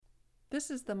This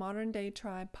is the Modern Day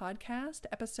Tribe podcast,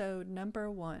 episode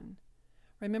number 1.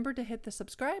 Remember to hit the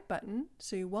subscribe button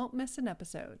so you won't miss an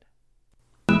episode.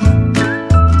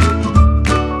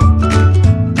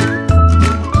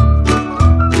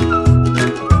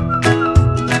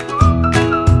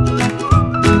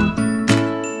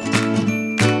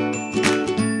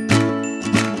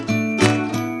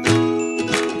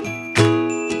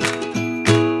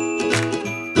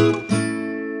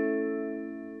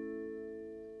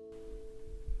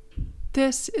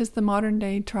 This is the Modern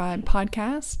Day Tribe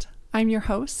podcast. I'm your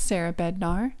host, Sarah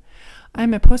Bednar.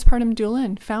 I'm a postpartum doula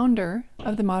and founder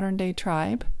of the Modern Day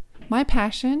Tribe. My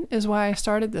passion is why I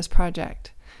started this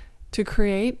project, to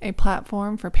create a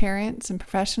platform for parents and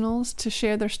professionals to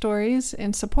share their stories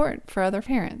and support for other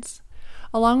parents.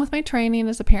 Along with my training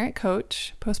as a parent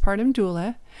coach, postpartum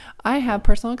doula, I have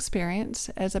personal experience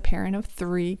as a parent of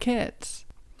 3 kids.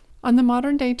 On the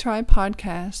Modern Day Tribe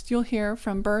podcast, you'll hear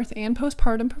from birth and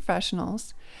postpartum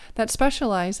professionals that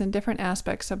specialize in different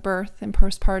aspects of birth and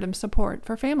postpartum support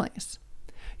for families.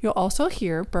 You'll also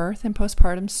hear birth and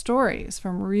postpartum stories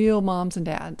from real moms and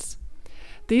dads.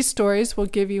 These stories will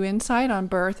give you insight on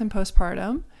birth and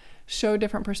postpartum, show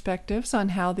different perspectives on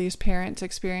how these parents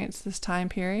experience this time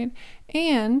period,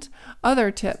 and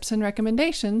other tips and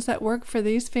recommendations that work for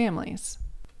these families.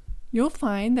 You'll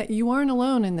find that you aren't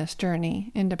alone in this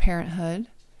journey into parenthood.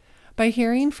 By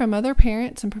hearing from other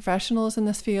parents and professionals in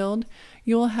this field,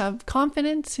 you will have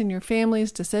confidence in your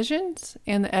family's decisions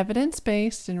and the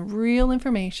evidence-based and real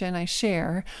information I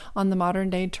share on the Modern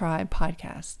Day Tribe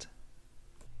podcast.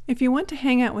 If you want to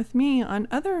hang out with me on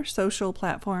other social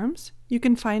platforms, you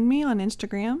can find me on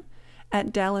Instagram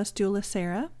at Dallas Doula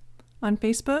Sarah, on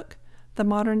Facebook, The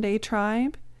Modern Day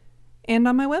Tribe, and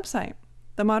on my website,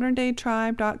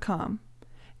 themoderndaytribe.com.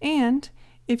 And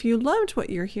if you loved what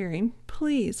you're hearing,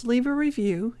 please leave a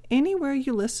review anywhere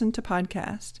you listen to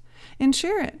podcasts and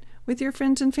share it with your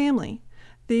friends and family.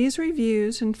 These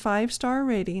reviews and 5-star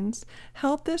ratings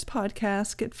help this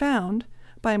podcast get found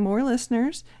by more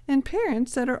listeners and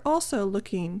parents that are also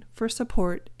looking for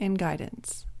support and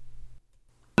guidance.